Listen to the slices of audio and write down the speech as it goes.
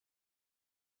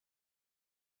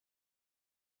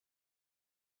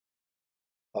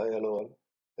Hi, hello all.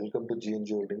 Welcome to GNG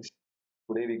Holdings.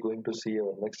 Today we're going to see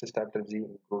our next strategy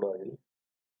in crude oil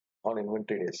on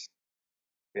inventory days.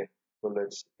 Okay, so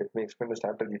let me explain the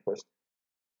strategy first.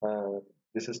 Uh,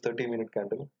 this is 30-minute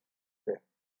candle. Okay,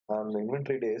 on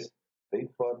inventory days, wait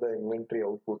for the inventory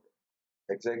output.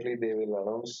 Exactly, they will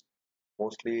announce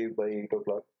mostly by 8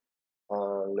 o'clock.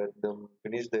 Let them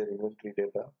finish their inventory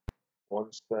data.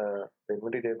 Once the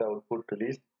inventory data output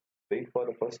released, wait for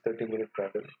the first 30-minute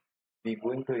candle. We're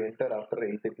going to enter after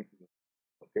 8:30 p.m.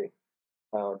 Okay.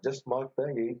 Just mark the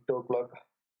 8 o'clock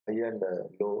high and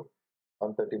low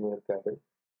on 30-minute candle.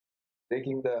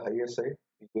 Breaking the higher side,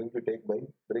 we're going to take buy.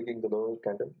 Breaking the lower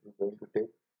candle, we're going to take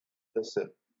the sell.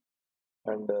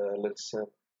 And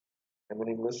I'm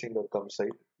investing the come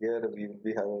side. Here we will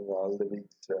be having all the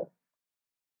week's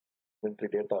inventory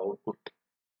data output.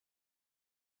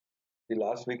 The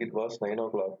last week it was 9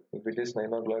 o'clock. If it is 9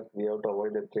 o'clock, we have to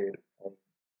avoid the trade. And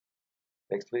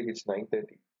next week it's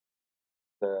 9:30.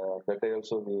 That day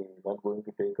also we not going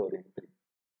to take our entry.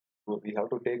 So we have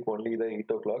to take only the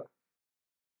 8 o'clock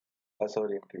as our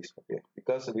entries. Okay,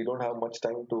 because we don't have much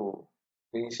time to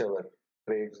finish our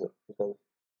trades. Because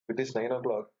if it is 9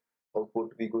 o'clock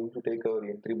output, we're going to take our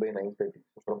entry by 9:30.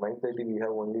 So from 9:30, we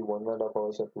have only 1.5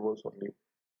 hours or 2 hours only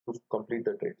to complete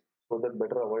the trade. So that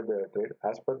better avoid the trade.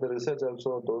 As per the research,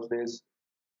 also those days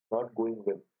not going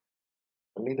well.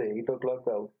 Only the 8 o'clock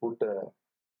output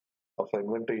of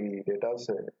inventory data,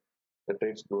 the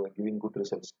trades go giving good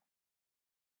results.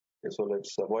 Okay, so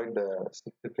let's avoid the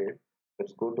stick to trade.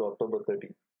 Let's go to October 30.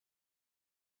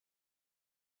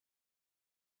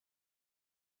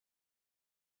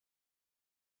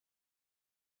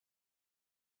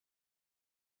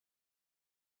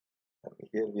 And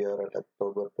here we are at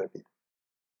October 30.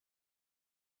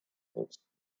 Let's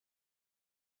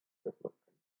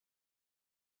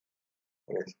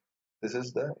Yes, this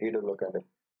is the 8 o'clock candle.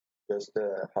 Just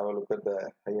have a look at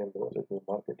the high and low. Let me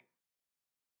mark it.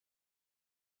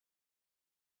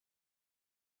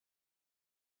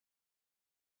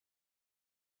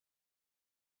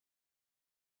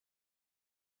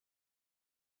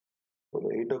 So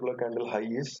the 8 o'clock candle high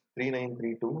is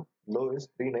 3932, low is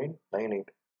 3998.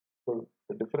 So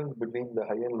the difference between the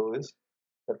high and low is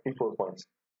 34 points.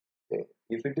 Okay.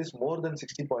 If it is more than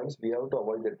 60 points, we have to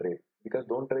avoid the trade because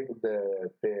don't trade if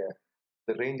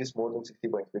the range is more than 60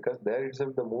 points because there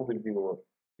itself the move will be over.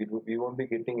 We won't be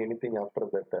getting anything after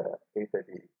that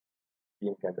 8:30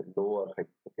 p.m. candle, low or high.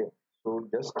 Okay, so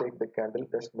just take the candle.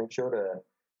 Just make sure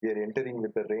we are entering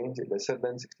with a range lesser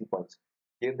than 60 points.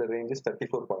 Here the range is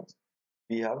 34 points.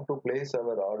 We have to place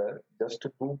our order just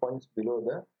 2 points below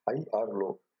the high or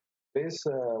low. Place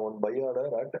one buy order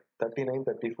at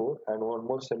 39.34 and one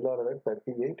more sell order at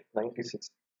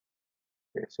 38.96.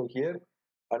 Okay, so here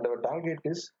and our target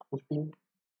is 15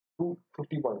 to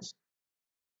 50 points.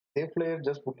 Safe player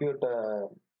just book you at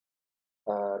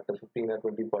 15 or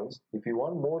 20 points. If you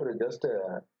want more, just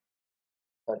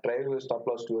try your stop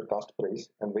loss to your cost price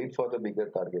and wait for the bigger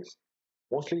targets.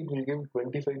 Mostly it will give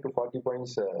 25 to 40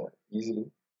 points easily,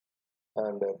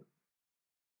 and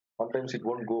sometimes it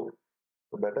won't go.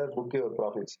 So better book your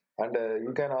profits. And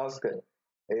you can ask,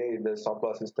 hey, the stop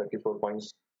loss is 34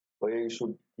 points. Why you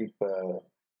should keep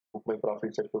book my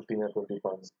profits at 15 or 20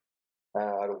 points?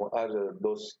 Are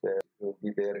those will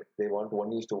be there? They want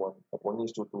 1:1,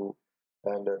 1:2,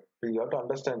 and you have to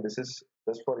understand this is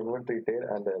just for inventory trade,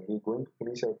 and we're going to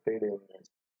finish our trade in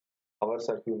hours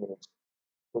or few minutes.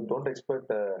 So don't expect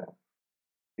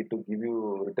it to give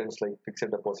you returns like fixed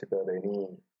deposit or any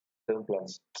term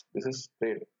plans. This is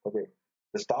trade. Okay.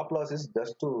 The stop loss is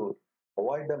just to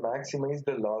avoid the maximize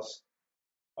the loss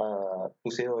to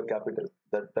save our capital.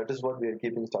 That is what we are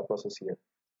keeping stop losses here.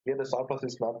 Here the stop loss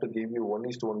is not to give you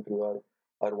 1:1 reward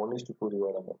or 1:2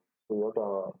 reward amount. So you have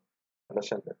to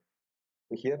understand that.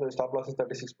 So here the stop loss is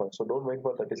 36 points. So don't wait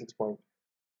for 36 points.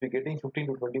 If you're getting 15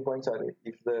 to 20 points, or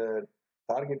if the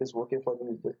target is okay for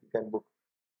you, you can book.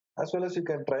 As well as you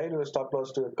can trial your stop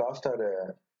loss to cost, or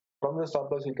from the stop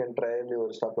loss you can trial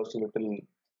your stop loss to little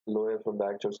lower from the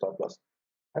actual stop loss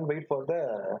and wait for the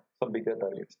some bigger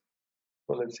targets.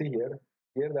 So let's see here.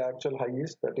 Here the actual high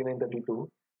is 39.32.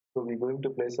 So we're going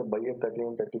to place a buy at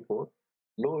 39.34.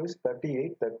 Low is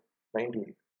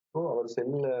 38.98. So our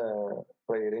sell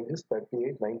price range is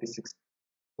 38.96.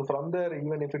 So from there,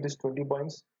 even if it is 20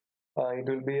 points, it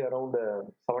will be around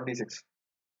 76.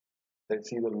 Let's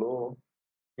see the low.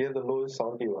 Here the low is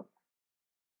 71.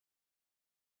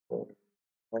 So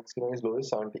maximum is low is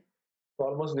 70. So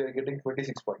almost we are getting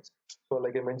 26 points. So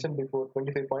like I mentioned before,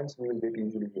 25 points we will get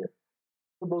easily here.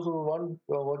 So those who want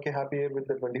work happier with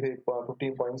the 25,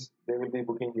 15 points, they will be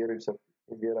booking here itself,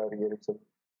 here or here itself.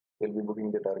 they'll be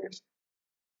booking the targets.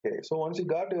 Okay, so once you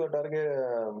got your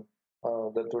target,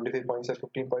 the 25 points or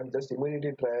 15 points, just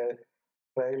immediately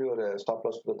try your stop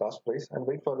loss to the cost price and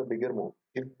wait for the bigger move.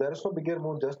 If there's no bigger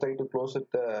move, just try to close it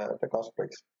the cost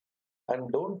price,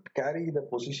 and don't carry the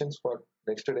positions for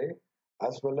next day,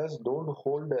 as well as don't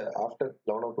hold after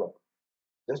 11 o'clock.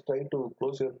 Just try to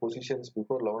close your positions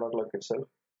before 11 o'clock itself,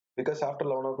 because after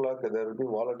 11 o'clock there will be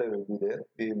volatile will be there.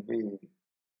 We will be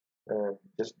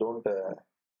just don't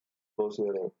close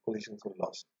your positions in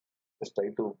loss. Just try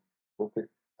to book it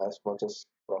as much as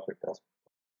profit as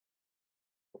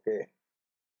okay.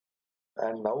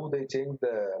 And now they changed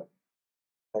the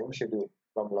time schedule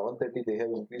from 11:30. They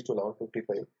have increased to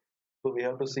 11:55. So we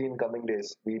have to see in coming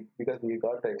days. Because we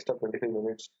got extra 25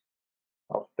 minutes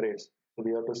of trades. So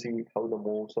we have to see how the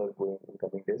moves are going in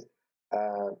coming days.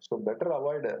 So better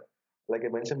avoid, like I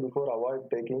mentioned before, avoid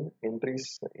taking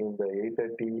entries in the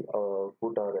 8:30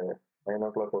 put or 9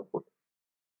 o'clock output.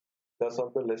 Because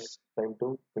of the less time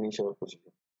to finish our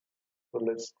position. So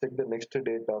let's check the next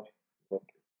date of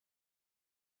inventory.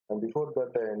 And before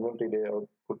that, inventory day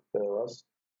output was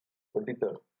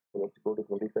 23rd. So let's go to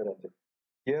 23rd and check.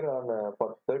 Here on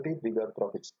for 30th we got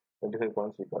profits. 25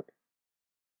 points we got.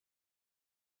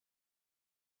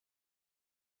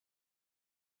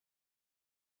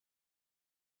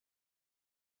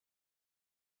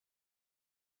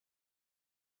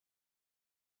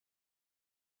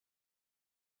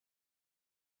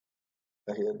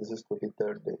 Here this is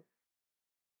 23rd day.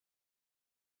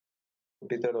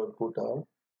 23rd output on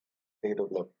 8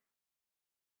 o'clock.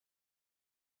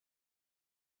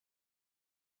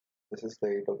 This is the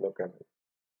 8 o'clock candle.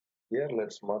 Here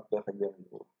let's mark the high and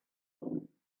low.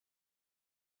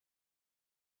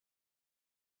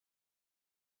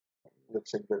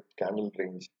 Let's check the candle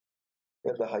range.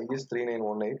 Here the high is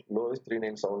 3918, low is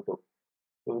 3972.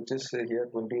 So which is here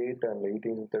 28 and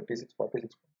 18, 36,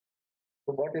 46.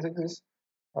 So 46 is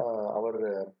our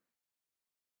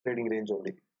trading range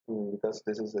only, because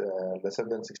this is lesser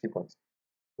than 60 points.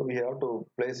 So we have to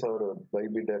place our buy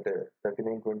bid at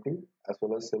 3920 as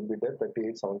well as sell bid at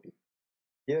 3870.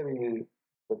 Here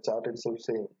the chart itself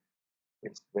saying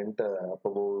it's went up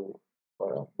above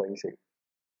buy side.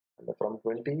 And from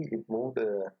 20 it moved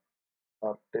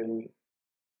up till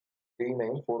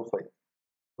 3945.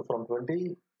 So from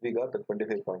 20 we got the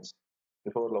 25 points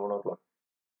before 11 o'clock.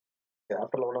 Yeah,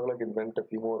 after 11 o'clock it went a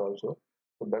few more also.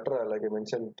 So better, like I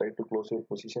mentioned, try to close your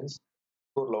positions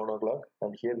before 11 o'clock,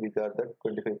 and here we got that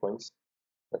 25 points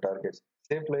the targets.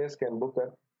 Same players can book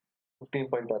at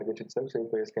 15-point target itself. Same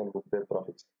players can book their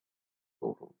profits.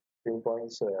 So 15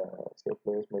 points, safe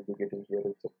players might be getting here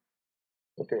itself.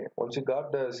 Okay, once you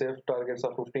got the safe targets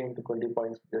of 15 to 20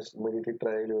 points, just immediately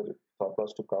try your stop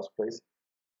loss to cost price.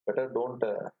 Better don't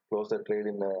close the trade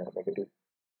in negative.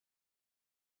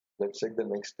 Let's check the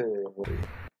next movie.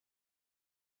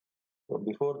 So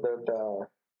before that,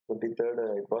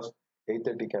 23rd, it was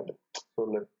 8:30 candle.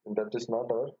 So that is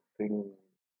not our trading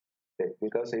day,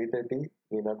 because 8:30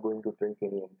 we're not going to take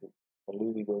any entry.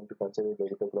 Only we're going to consider the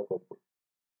 8 o'clock output.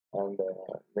 And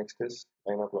next is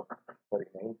 9 o'clock. Sorry,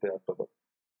 9th October.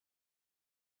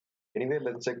 Anyway,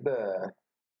 let's check the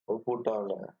output on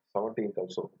 17th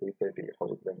also, 8:30, how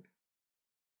it went.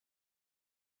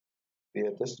 We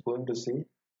are just going to see,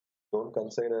 don't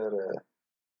consider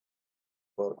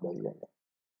for buying.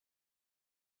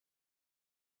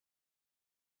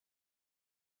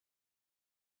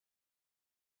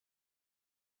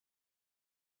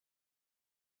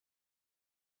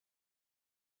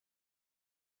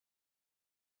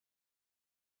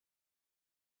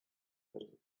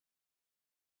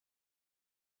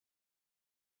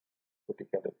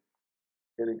 Candle.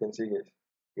 Here you can see guys,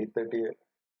 8:30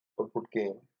 output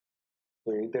came.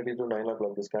 So 8:30 to 9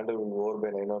 o'clock, this candle will go over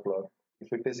by 9 o'clock.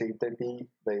 If it is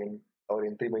 8:30, our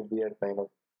entry might be at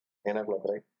 9 o'clock,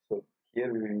 right? So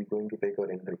here we will be going to take our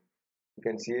entry. You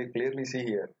can clearly see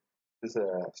here, this is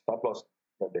a stop loss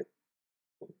that day.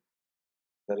 So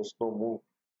there is no move,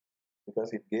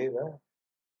 because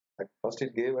at first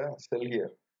it gave a sell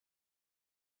here.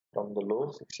 From the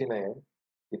low 69,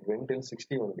 it went till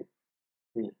 60 only.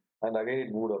 See, and again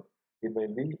it moved up. It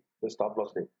might be the stop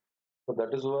loss day. So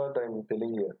that is what I'm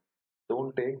telling here.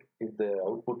 Don't take if the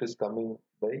output is coming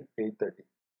by 8:30,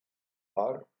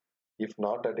 or if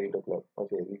not at 8 o'clock.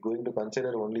 Okay, we're going to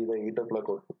consider only the 8 o'clock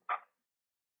output.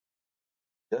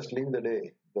 Just leave the day.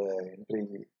 The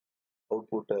entry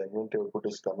output, inventory output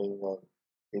is coming on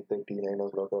 8:30, 9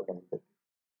 o'clock or 9:30.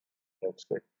 Let's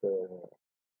check the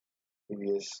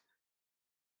previous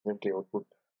inventory output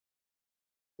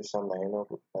is on 9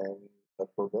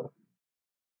 October.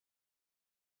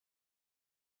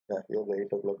 Yeah, here the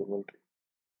 8 o'clock inventory.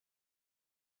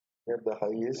 Here the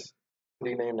high is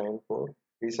 3994,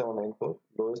 3794,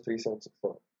 low is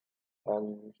 3767.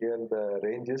 And here the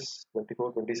range is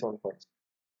 24, 27 points.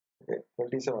 Okay,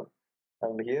 27.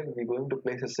 And here we're going to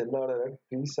place a sell order at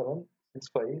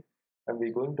 3765 and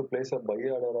we're going to place a buy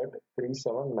order at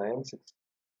 3796.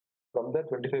 From that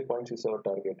 25 points is our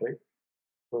target, right?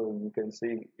 So you can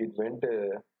see it went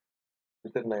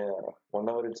within 1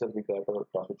 hour itself we got our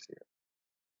profits here.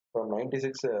 From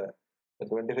 96, the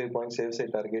 25 point save say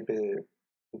target,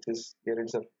 which is here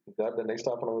itself, we got the next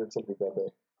half an hour itself we got the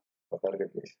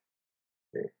target base.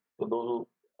 Okay. So those who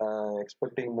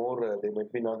expecting more, they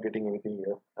might be not getting anything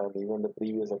here, and even the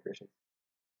previous occasion,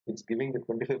 it's giving the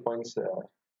 25 points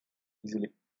easily.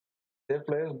 Their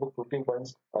players book 15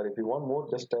 points, or if you want more,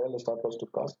 just tell the stop loss to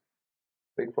cost,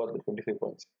 wait for the 25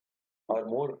 points, or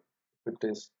more if it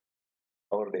is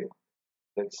our day.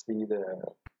 Let's see the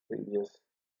previous.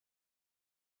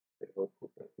 It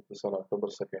is on October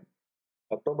 2nd.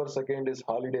 October 2nd is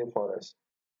holiday for us.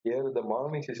 Here the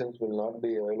morning sessions will not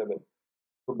be available.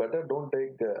 So better don't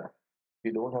take,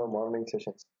 we don't have morning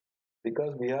sessions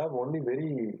because we have only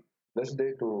very less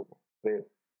day to trade.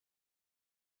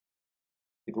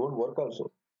 It won't work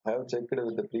also. I have checked it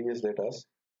with the previous data.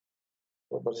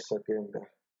 October 2nd,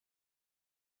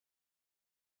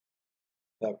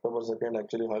 October 2nd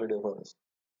actually holiday for us.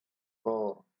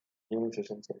 No evening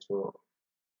sessions also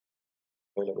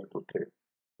available to trade.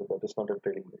 So that is not a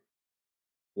trading day.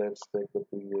 Let's take the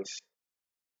previous.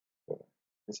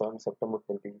 It's on September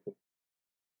 20th.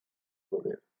 Go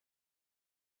there.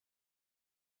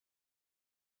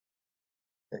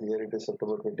 Here it is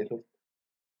September 25th.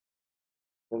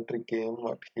 Entry came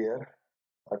at here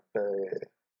at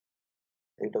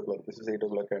 8 o'clock. This is 8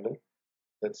 o'clock candle.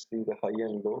 Let's see the high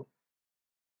and low.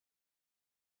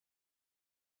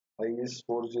 High is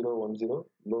 4010,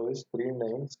 low is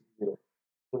 3960.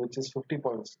 So which is 50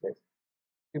 points. Right?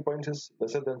 50 points is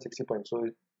lesser than 60 points. So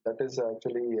that is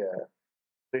actually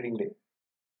trading day.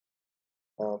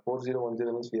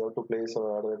 4010 means we have to place our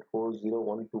order at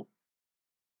 4012.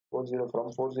 40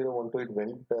 from 4012 it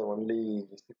went only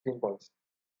 16 points.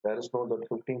 There is no that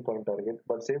 15 point target,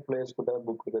 but safe players could have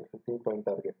booked that 15 point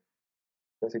target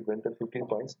because it went at 15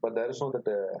 points, but there is no that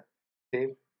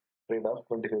safe trade of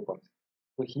 25 points.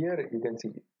 So here you can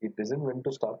see it doesn't went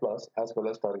to stop loss as well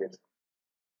as targets.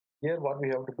 Here what we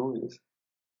have to do is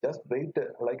just wait,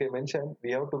 like I mentioned,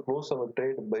 we have to close our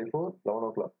trade before 11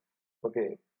 o'clock.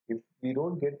 Okay, if we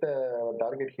don't get a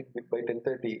target hit by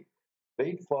 10:30,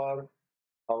 wait for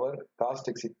our cost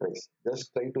exit price.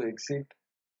 Just try to exit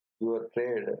your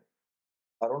trade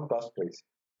around cost price.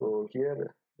 So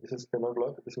here this is 10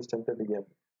 o'clock, this is 10:30 again,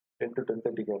 10 to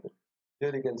 10:30 again.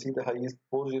 Here you can see the high is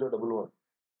 4011.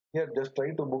 Here just try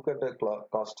to book at a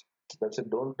cost. That's it.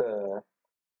 Don't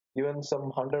even some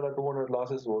 100 or 200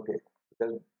 losses okay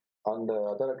because on the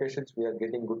other occasions we are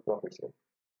getting good profits here.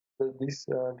 So this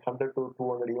 100 to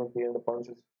 200 even 300 points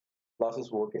is losses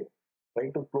okay. Try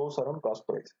to close around cost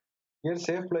price. Here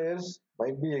safe players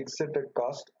might be exit at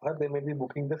cost or they may be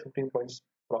booking the 15 points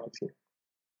profits here.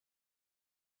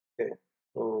 Okay.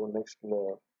 So next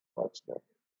watch that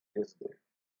is the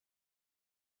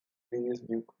previous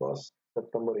week was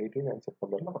September 18 and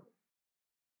September 11.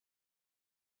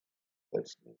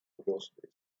 Let's move to those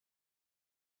days.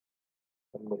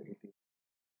 September 18.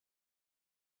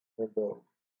 The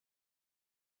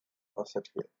asset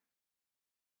here.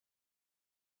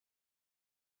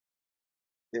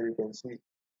 Here you can see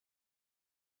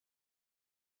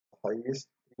high is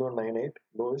 3198,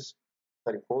 low is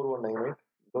 4198,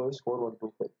 low is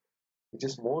 4125, which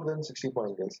is more than 60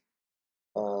 point guys.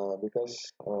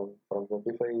 Because from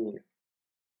 25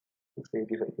 to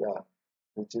 85, yeah,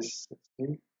 which is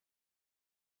 60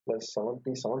 plus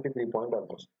 70, 73 point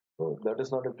almost. So that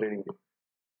is not a trading day.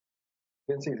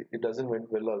 You can see it doesn't went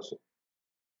well also.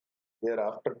 Here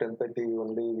after 10:30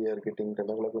 only we are getting 10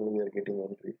 o'clock only we are getting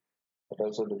entry. That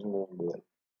also doesn't went well.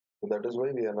 So that is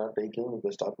why we are not taking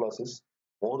the stop losses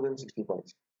more than 60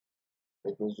 points.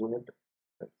 Let me zoom it.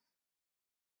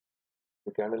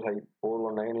 The candle high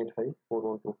 4198 high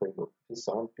 4125 low, which is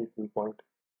 73 point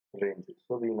range.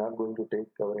 So we are not going to take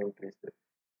our entries there.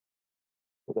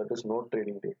 So that is no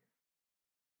trading day.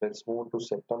 Let's move to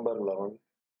September 11th,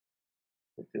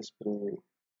 which is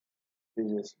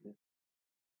previously.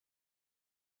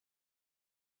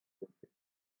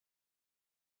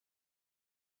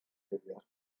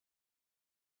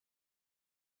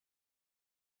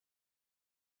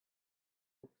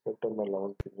 September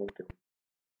 11th.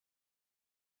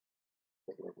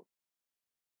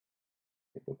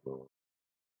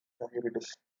 Here it is.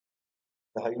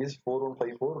 The high is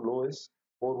 4154, low is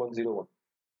 4101.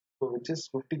 So which is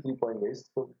 53 point base.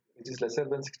 So which is lesser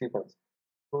than 60 points.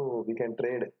 So we can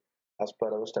trade as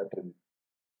per our strategy.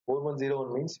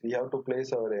 4101 means we have to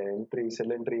place our entry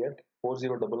sell entry at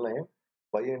 4099,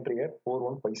 buy entry at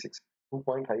 4156, 2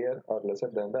 point higher or lesser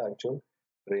than the actual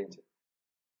range.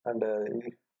 And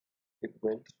it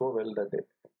went so well that day.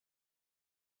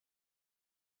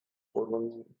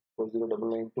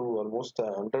 414099 to almost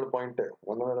 100 point,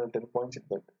 110 points it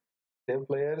went. Same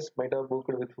players might have booked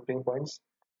with 15 points.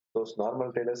 Those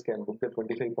normal traders can book the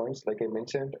 25 points. Like I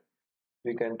mentioned,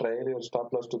 we can trial your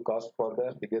stop loss to cost for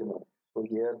the bigger move. So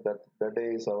here that day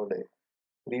is our day.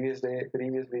 Previous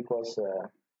week was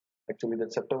actually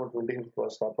that September 25th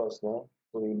was stop loss now.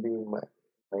 So we'll be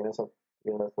minus of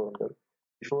 300, 400.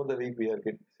 Before the week, we are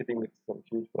sitting with some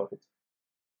huge profits.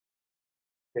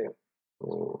 Okay,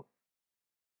 so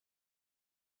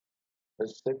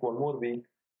let's take one more week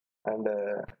and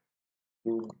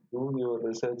you do your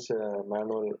research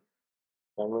manually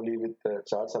with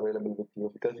charts available with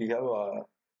you, because we have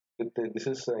this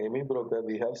is ME broker.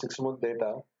 We have 6 month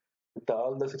data. With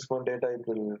all the 6 month data, it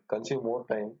will consume more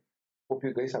time. Hope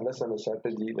you guys understand the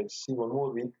strategy. Let's see one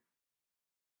more week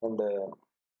and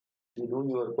you do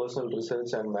your personal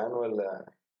research and manual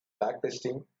back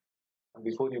testing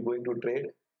before you going to trade.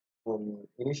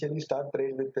 Initially, start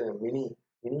trade with mini.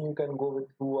 Mini, you can go with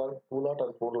two lot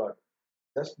or four lot.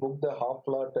 Just book the half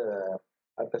lot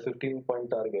at the 15 point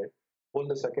target. Hold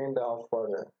the second half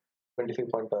for 25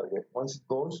 point target. Once it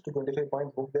goes to 25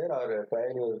 point, book there or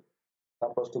try your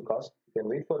stop loss to cost. You can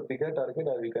wait for bigger target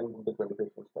or you can book the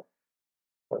 25 point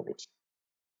targets.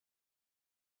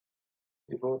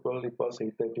 Before 12, it was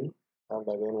 8:30 and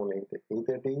again on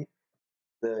 8:30.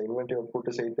 The inventory output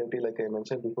is 8:30. Like I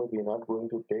mentioned before, we are not going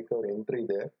to take our entry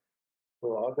there. So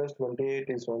August 28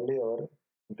 is only our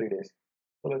entry days.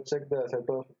 So let's check the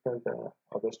setup at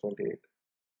August 28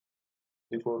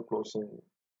 before closing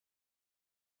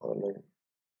our line.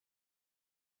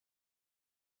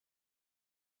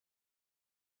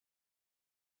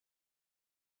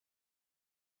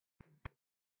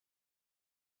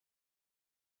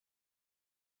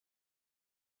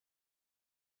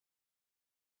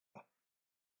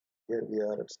 Here we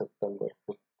are at September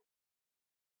 5th.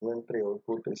 Inventory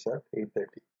output is at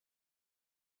 8:30.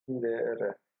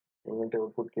 There, inventory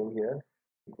output came here.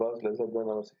 It was lesser than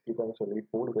our 60 points, so it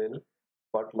moved well.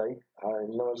 But like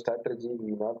in our strategy, we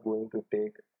are not going to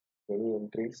take any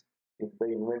entries if the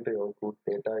inventory output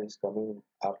data is coming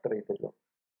after 8 o'clock.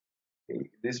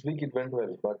 This week it went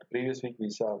well, but previous week we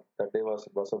saw that day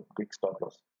was a big stop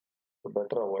loss. So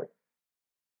better avoid.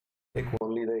 Take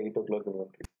only the 8 o'clock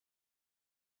inventory.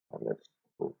 And let's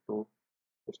go to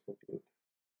perspective.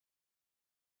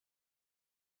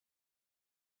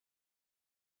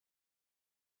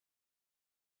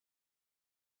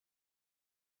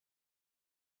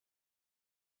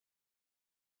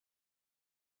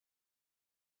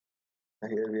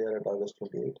 Here we are at August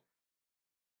 28.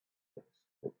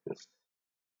 This.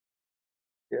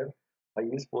 Here, high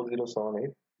is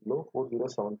 4078, low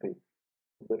 4073.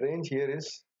 The range here is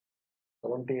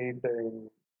 78 and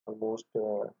almost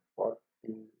 40,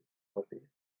 40,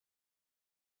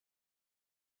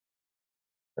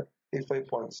 35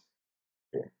 points,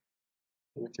 okay,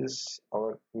 which is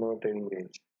our no trading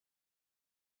range.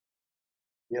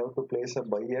 We have to place a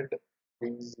buy at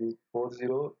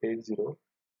 4080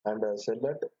 and sell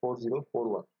at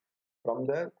 4041. From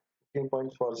there, 15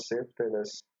 points for safe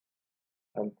traders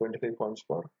and 25 points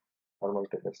for normal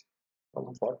traders.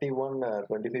 From 41,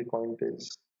 25 point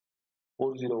is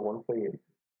 40158,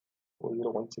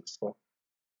 4016,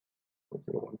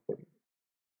 4015,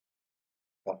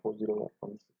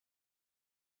 4016.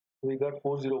 So we got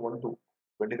 4012.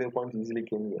 25 points easily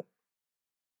came here.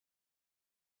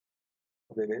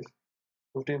 Okay, guys.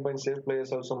 15 point safe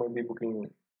players also might be booking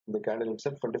the candle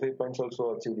itself. 25 points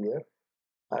also achieved here.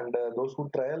 And those who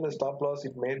trial the stop loss,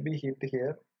 it may be hit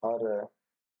here or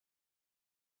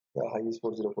yeah, high is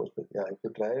 4045. Yeah, if you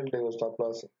trial the stop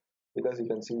loss, because you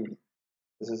can see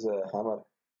this is a hammer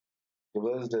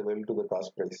reversed well to the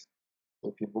cost price.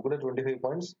 If you booked at 25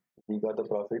 points, we got the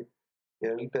profit.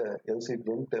 Else it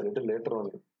went a little later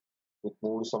only. It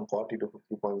moved some 40 to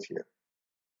 50 points here.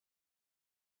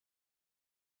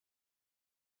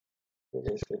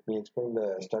 Okay, so let me explain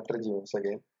the strategy once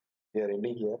again. We are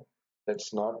ending here.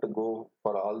 Let's not go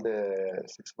for all the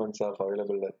 6 months of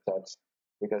available charts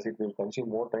because it will consume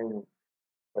more time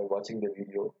by watching the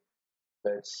video.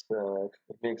 Let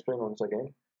me explain once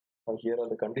again. Here are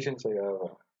the conditions I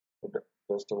have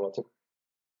just to watch it.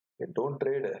 Okay, don't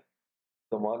trade.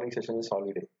 The morning session is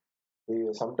holiday.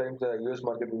 Sometimes the US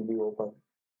market will be open.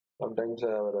 Sometimes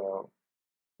our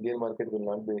Indian market will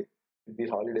not be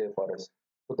holiday for us.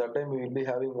 So that time we will be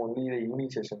having only the evening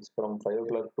sessions from 5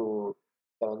 o'clock to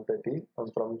 7:30,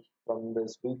 and from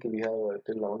this week we have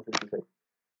till 11:55.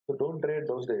 So don't trade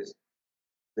those days.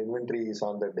 The inventory is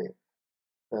on that day.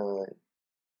 Uh,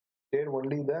 Trade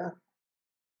only the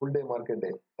full day market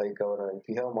day. Like our if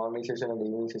we have morning session and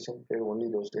evening session, trade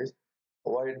only those days.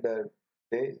 Avoid the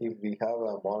day if we have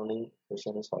a morning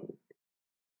session is only.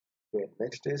 Okay.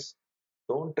 Next is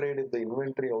don't trade if the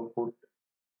inventory output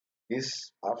is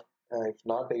after, if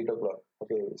not 8 o'clock.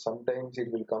 Okay, sometimes it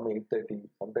will come 8:30,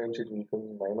 sometimes it will come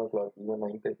 9 o'clock, even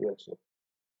 9:30 also.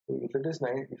 So if it is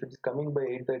nine, if it is coming by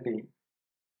 8:30,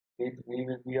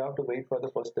 we have to wait for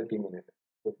the first 30 minutes.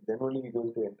 So then only we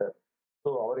going to enter.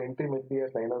 So our entry might be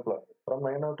at 9 o'clock. From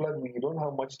 9 o'clock, we don't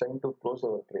have much time to close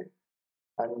our trade.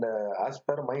 And as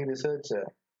per my research,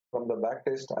 from the back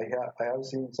test, I have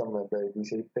seen some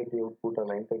these 8:30 output or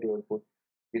 9:30 output.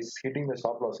 It's hitting the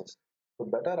stop losses. So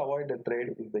better avoid the trade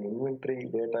if the inventory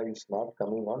data is not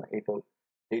coming on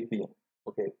 8 p.m.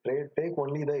 Okay, trade take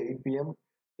only the 8 p.m.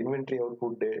 inventory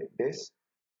output days.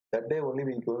 That day only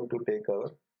we going to take our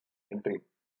entry.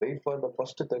 Wait for the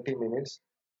first 30 minutes.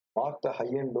 Mark the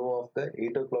high and low of the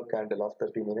 8 o'clock candle of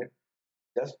 30 minutes.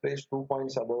 Just place 2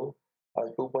 points above or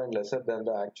 2 points lesser than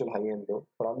the actual high and low.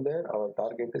 From there, our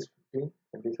target is 15,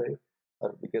 25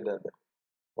 or bigger than that.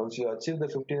 Once you achieve the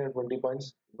 15 and 20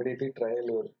 points, immediately trial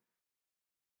your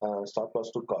stop loss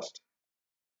to cost.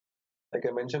 Like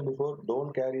I mentioned before,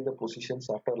 don't carry the positions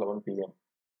after 11 p.m.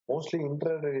 Mostly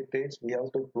intraday trades we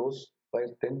have to close by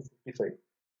 10:55,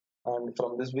 and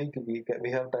from this week we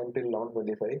have time till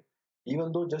 11:25.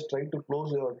 Even though just try to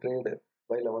close your trade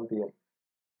by 11 p.m.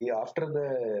 After the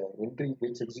entry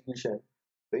gets execution,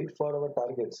 wait for our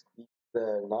targets.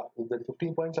 If the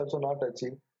 15 points also not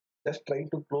achieved, just try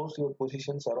to close your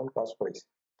positions around cost price.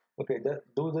 Okay, just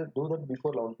do that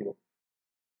before 11 p.m.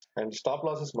 And stop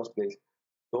losses must be.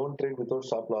 Don't trade without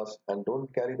stop loss and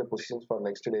don't carry the positions for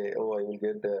next day. Oh, I will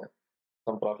get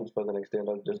some profits for the next day. And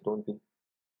I'll just don't think.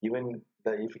 Even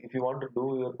if you want to do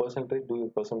your personal trade, do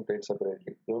your personal trade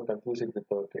separately. Don't confuse it with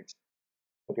our trades.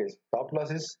 Okay, stop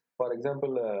loss is, for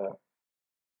example,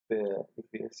 if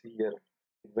we see here,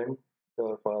 it went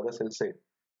for the sell side.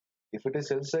 If it is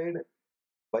sell side,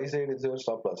 buy side is your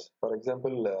stop loss. For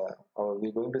example,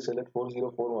 we're going to sell at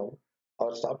 4041.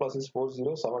 Our stop loss is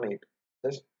 4078.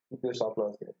 Just keep your stop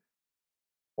loss there.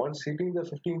 Once hitting the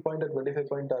 15 point or 25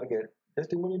 point target,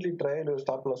 just immediately trial your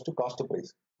stop loss to cost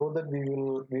price so that we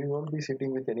won't be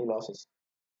sitting with any losses.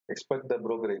 Expect the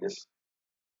brokerages.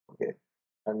 Okay.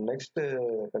 And next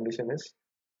condition is,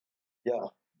 yeah,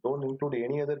 don't include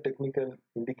any other technical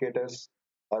indicators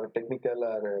or technical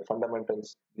or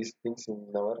fundamentals, these things in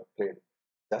our trade.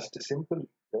 Just simple,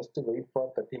 just wait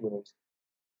for 30 minutes.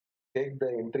 Take the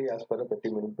entry as per a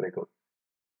 30-minute breakout.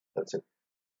 That's it.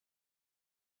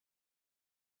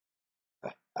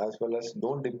 As well as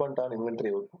don't depend on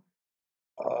inventory output.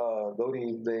 Gauri,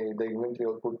 if the inventory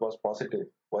output was positive,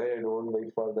 why I don't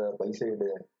wait for the buy side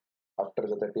after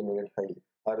the 30-minute high?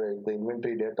 Or if the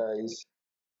inventory data is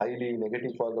highly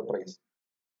negative for the price,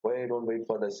 why I don't wait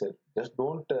for the sell? Just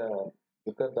don't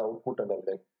look at the output and all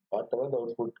that. Whatever the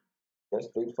output, just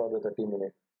wait for the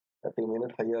 30-minute.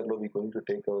 30-minute higher low, we're going to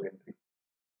take our entry.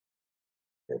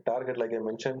 A target, like I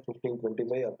mentioned, 15,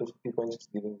 25 up to 50 points is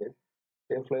giving this.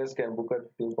 Safe players can book at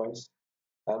 15 points.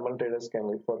 Normal traders can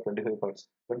wait for 25 points.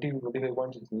 20 to 25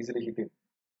 points is easily hit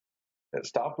it.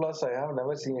 Stop loss, I have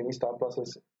never seen any stop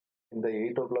losses in the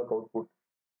 8 o'clock output,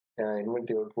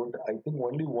 inventory output. I think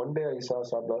only one day I saw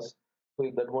stop loss. So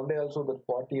that one day also that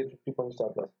 40 or 50 point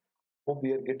stop loss. Hope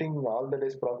we are getting all the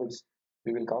day's profits.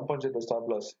 We will compensate the stop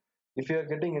loss. If you are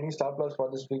getting any stop loss for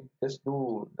this week, just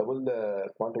do double the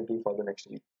quantity for the next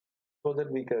week so that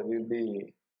we can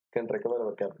recover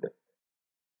our capital.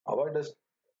 Avoid the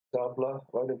stop loss,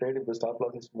 avoid the trade if the stop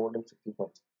loss is more than 60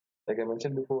 points. Like I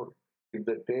mentioned before, if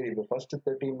the first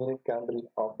 30-minute candle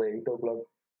of the 8 o'clock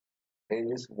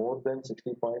range is more than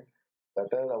 60 points,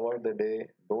 better avoid the day.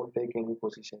 Don't take any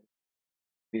position.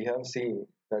 We have seen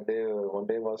that day, one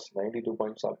day was 92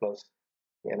 points stop loss.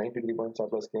 Yeah, 93 points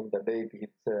stop loss came. That day it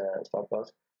hits stop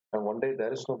loss. And one day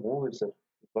there is no move itself.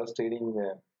 It was trading,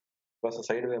 it was a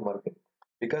sideways market.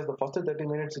 Because the first 30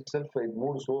 minutes itself, it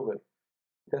moved so well.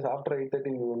 Because after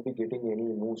 8:30, you won't be getting any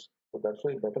moves. So that's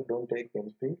why better don't take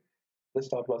entry. The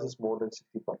stop loss is more than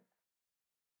 60 points.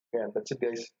 Okay, and that's it,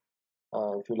 guys.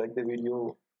 If you like the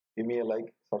video, give me a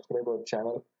like, subscribe our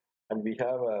channel, and we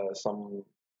have some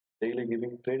daily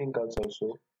giving trading cards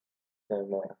also.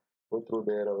 And go through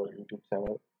there our YouTube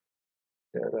channel.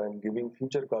 There I'm giving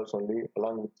future calls only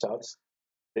along with charts.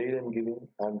 Daily I'm giving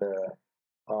and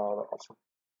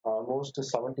almost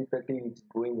 70-30 is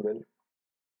going well.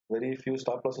 Very few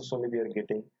stop losses only we are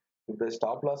getting. If the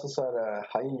stop losses are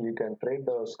high, you can trade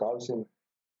those calls in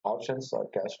options or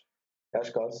cash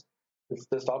calls. If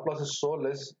the stop loss is so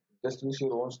less, just use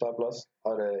your own stop loss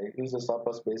or use the stop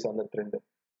loss based on the trend.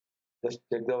 Just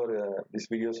check our these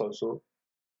videos also.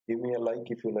 Give me a like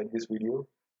if you like this video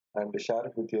and share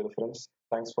it with your friends.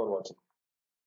 Thanks for watching.